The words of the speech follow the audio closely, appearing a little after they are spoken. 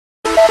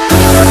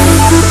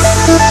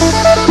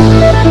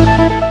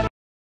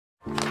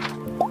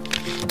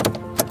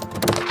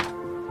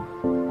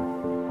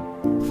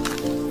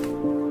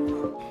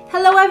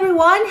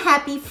everyone,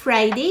 happy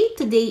Friday.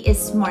 Today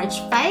is March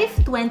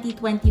 5,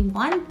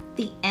 2021,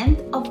 the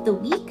end of the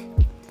week,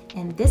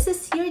 and this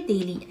is your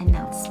daily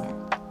announcement.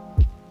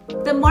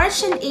 The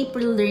March and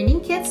April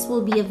learning kits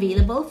will be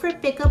available for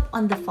pickup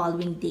on the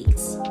following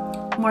dates.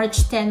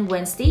 March 10,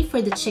 Wednesday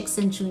for the Chicks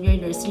and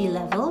Junior Nursery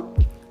level,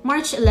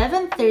 March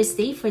 11,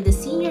 Thursday for the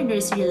Senior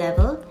Nursery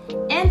level,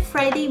 and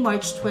Friday,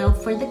 March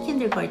 12 for the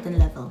Kindergarten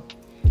level.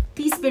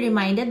 Please be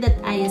reminded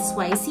that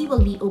ISYC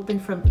will be open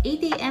from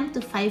 8 a.m.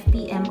 to 5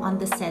 p.m. on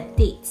the said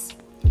dates.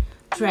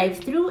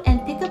 Drive-through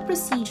and pickup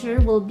procedure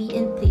will be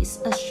in place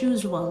as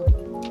usual.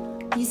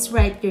 Please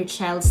write your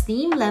child's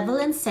name, level,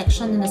 and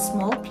section on a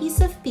small piece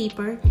of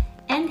paper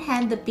and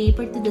hand the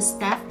paper to the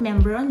staff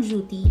member on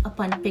duty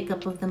upon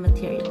pickup of the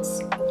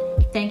materials.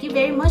 Thank you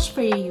very much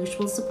for your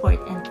usual support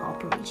and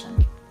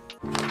cooperation.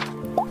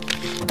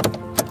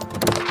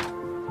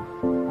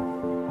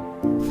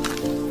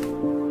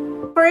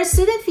 For our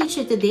student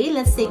feature today,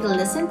 let's take a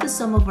listen to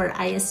some of our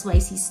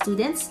ISYC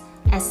students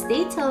as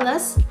they tell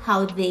us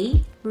how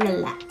they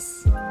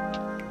relax.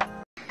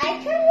 I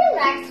can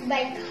relax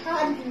by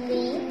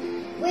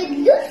cuddling with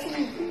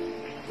Lucy.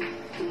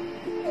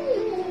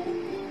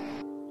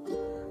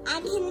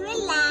 I can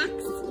relax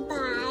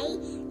by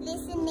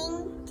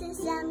listening to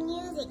some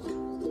music.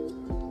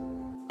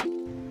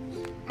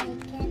 I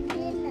can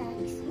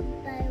relax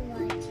by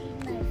watching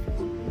my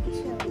favorite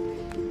show.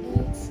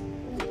 It's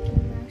Mickey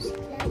Mouse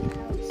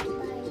Clubhouse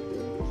by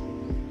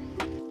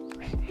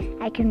Mickey.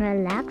 I can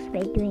relax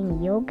by doing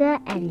yoga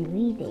and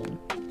reading.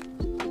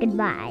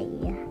 Goodbye.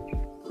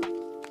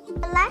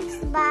 Relax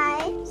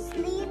by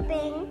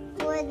sleeping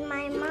with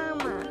my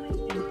mama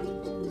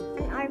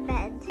in our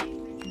bed.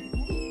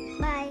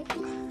 Bye.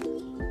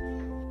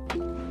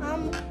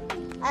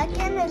 I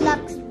can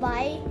relax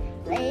by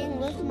playing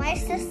with my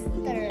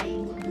sister.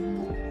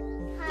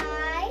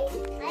 Hi,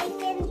 I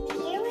can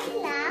be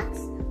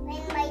relaxed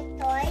when my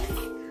toys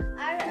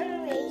are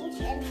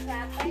arranged and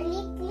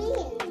properly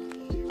clean.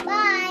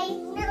 Bye.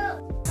 No.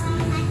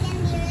 I can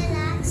be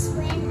relaxed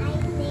when I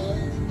play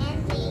and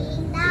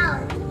laying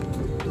down.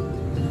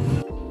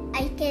 I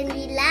can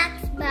relax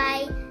by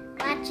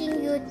watching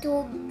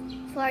YouTube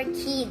for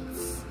kids.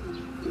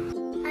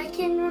 I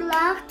can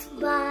relax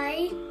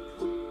by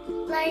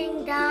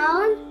lying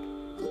down,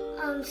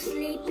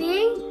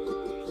 sleeping,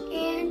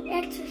 and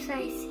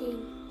exercising.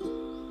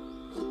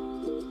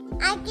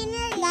 I can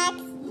relax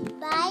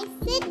by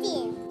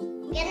sitting.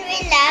 I can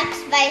relax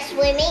by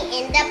swimming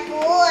in the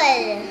pool.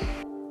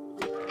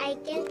 I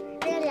can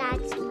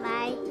relax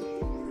by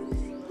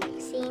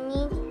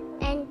singing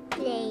and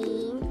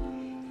playing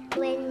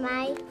with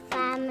my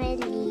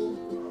family.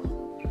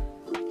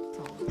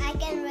 I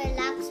can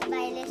relax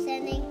by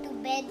listening to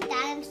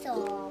bedtime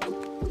songs.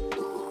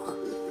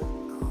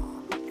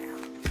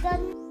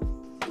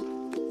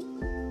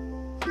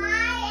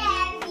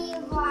 Hi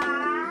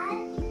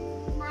everyone,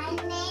 my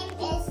name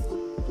is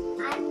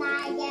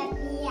Anaya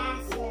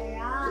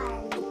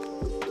Biasaron.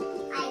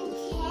 I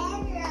can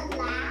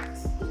relax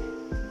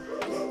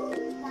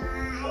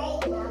by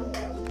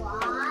number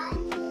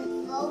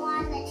 1, go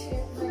on a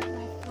trip with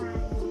my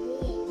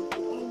family,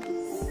 and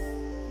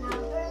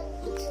number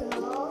 2,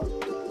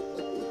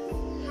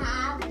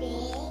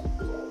 having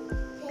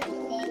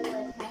picnic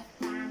with my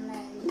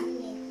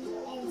family,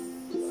 and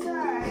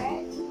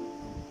third,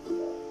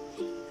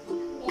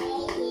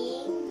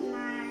 playing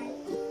my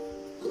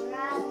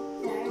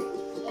brother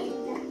in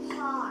the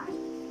park.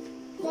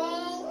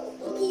 Thank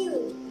you.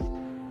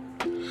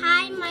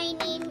 Hi, my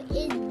name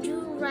is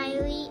Drew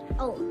Riley.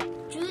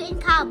 Drew in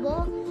Cabo,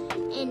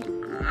 and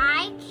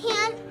I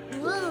can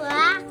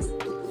relax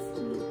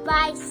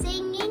by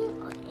singing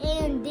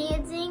and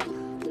dancing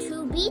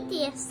to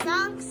BTS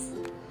songs.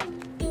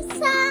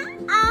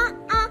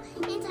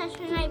 In touch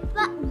tonight.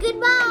 But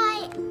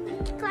goodbye,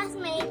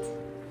 classmates.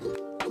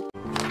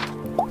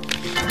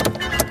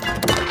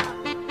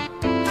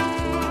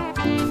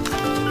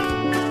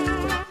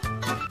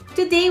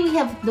 Today we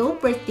have no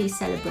birthday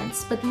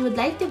celebrants, but we would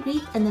like to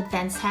greet an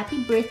advance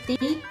happy birthday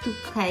to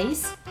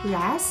Kais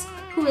Ras,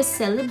 who is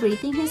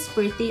celebrating his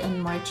birthday on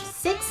March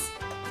 6,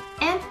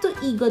 and to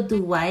Igo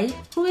Duway,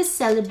 who is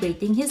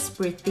celebrating his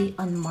birthday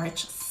on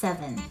March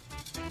 7.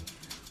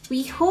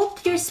 We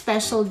hope your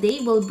special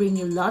day will bring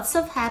you lots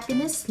of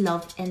happiness,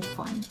 love, and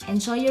fun.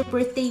 Enjoy your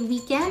birthday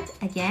weekend.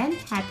 Again,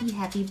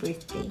 happy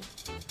birthday.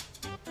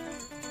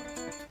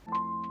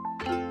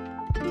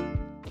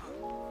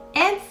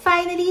 And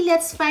finally,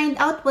 let's find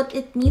out what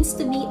it means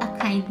to be a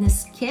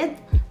kindness kid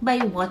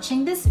by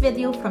watching this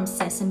video from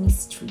Sesame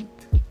Street.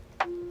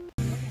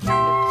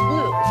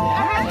 Blue.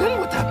 Then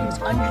what happens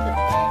under the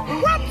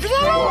what?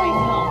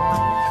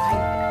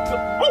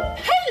 Oh,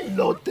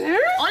 hello there.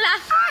 Hola.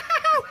 Hi.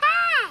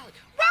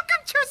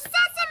 Welcome to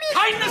Sesame.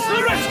 Kindness to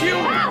the rescue.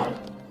 Wow.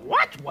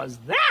 What was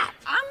that?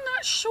 I'm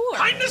not sure.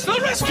 Kindness to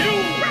the rescue.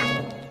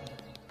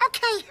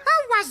 Okay, who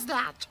was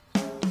that?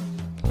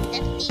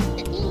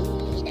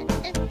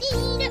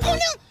 Oh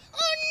no!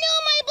 Oh no!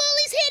 My ball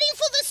is heading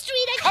for the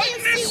street. I can't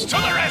Kindness see. to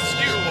the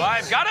rescue.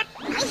 I've got it.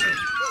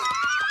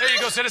 There you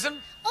go,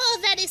 citizen. Oh,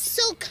 that is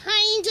so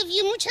kind of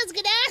you. Muchas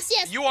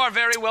gracias. You are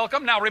very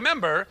welcome. Now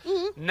remember,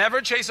 never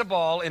chase a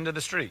ball into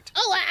the street.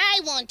 Oh, I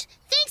won't.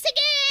 Thanks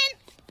again.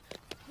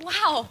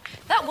 Wow,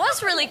 that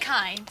was really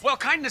kind. Well,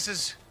 kindness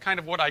is kind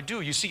of what I do.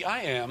 You see,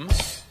 I am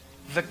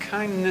the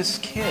kindness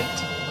kid.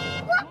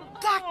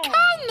 The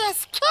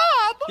kindness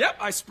kid? Yep,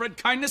 I spread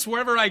kindness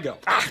wherever I go.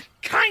 Ah,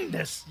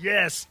 kindness.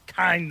 Yes,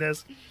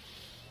 kindness.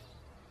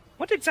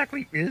 What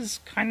exactly is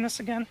kindness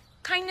again?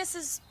 Kindness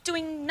is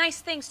doing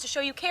nice things to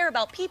show you care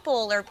about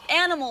people or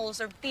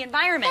animals or the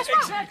environment.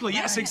 Exactly,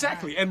 yes,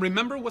 exactly. And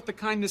remember what the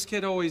kindness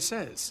kid always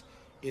says.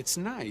 It's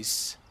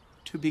nice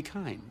to be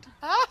kind.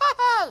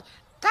 Hey,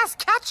 that's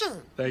catchy.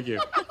 Thank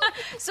you.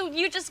 So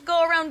you just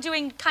go around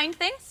doing kind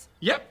things?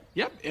 Yep.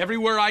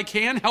 Everywhere I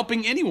can,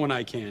 helping anyone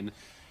I can.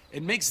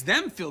 It makes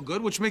them feel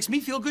good, which makes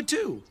me feel good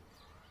too.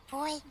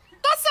 Boy,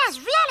 that sounds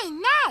really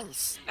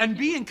nice. And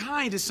being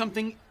kind is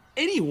something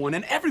anyone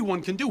and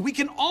everyone can do. We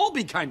can all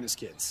be kindness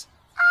kids.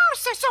 Oh,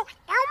 so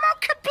Elmo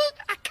could be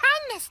a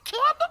kindness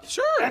kid?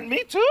 Sure. And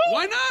me too?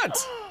 Why not?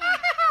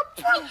 Oh,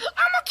 boy,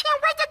 Elmo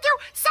can't wait to do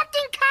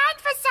something kind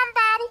for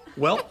somebody.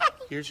 Well,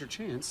 here's your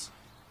chance.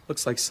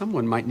 Looks like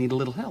someone might need a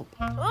little help.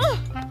 Oh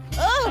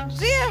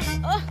dear!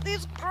 Oh,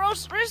 these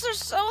groceries are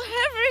so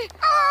heavy.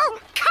 Oh,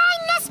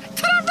 kindness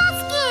to the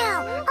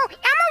rescue. Oh,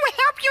 Elmo will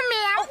help you,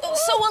 ma'am. Oh,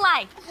 so will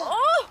I.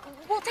 Oh,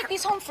 We'll take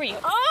these home for you.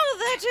 oh,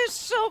 that is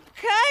so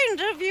kind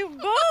of you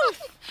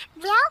both.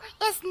 Well,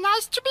 it's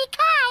nice to be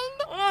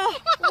kind. Oh,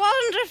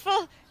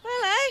 wonderful.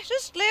 Well, I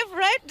just live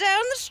right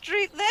down the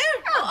street there.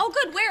 Oh,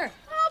 good. Where?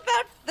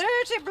 About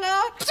 30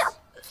 blocks. 30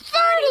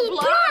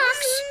 blocks?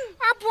 blocks?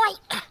 Oh, boy.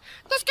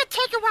 This could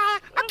take a while.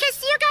 Okay,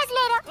 see you guys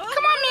later.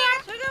 Come on,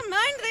 ma'am.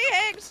 Mind the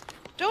eggs.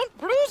 Don't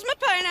bruise my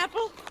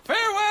pineapple.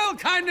 Farewell,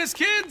 kindness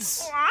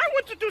kids! Oh, I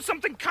want to do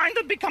something kind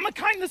and become a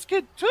kindness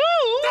kid too.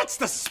 That's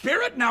the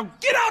spirit. Now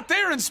get out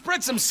there and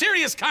spread some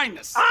serious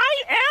kindness.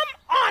 I am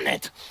on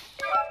it.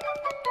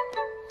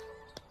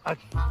 I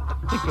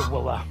think it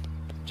will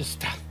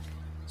just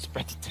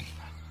spread it in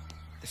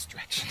this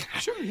direction.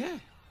 Sure, yeah.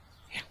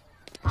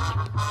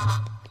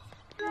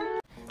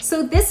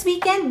 So this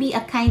weekend, be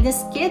a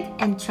kindness kid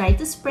and try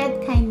to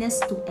spread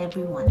kindness to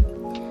everyone.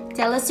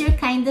 Tell us your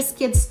kindness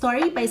kid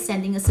story by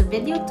sending us a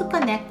video to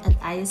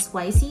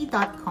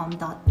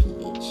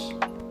connect@isyc.com.ph.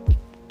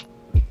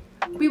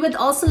 We would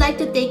also like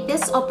to take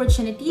this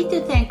opportunity to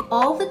thank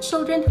all the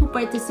children who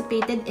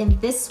participated in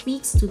this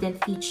week's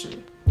student feature.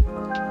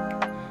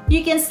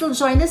 You can still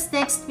join us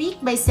next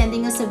week by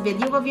sending us a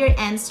video of your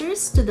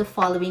answers to the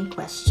following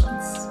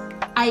questions.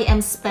 I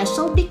am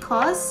special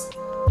because,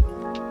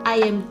 I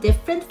am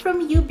different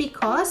from you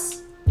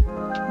because,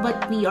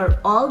 but we are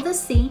all the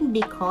same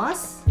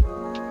because,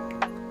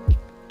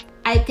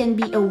 I can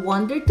be a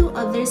wonder to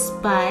others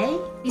by.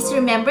 Please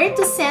remember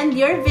to send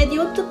your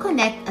video to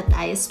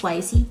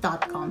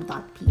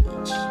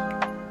connect@isyc.com.ph.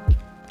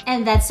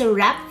 And that's a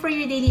wrap for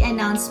your daily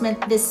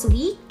announcement this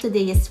week.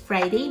 Today is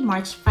Friday,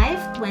 March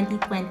 5,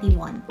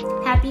 2021.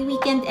 Happy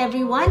weekend,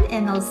 everyone,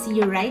 and I'll see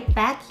you right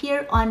back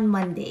here on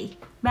Monday.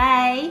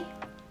 Bye!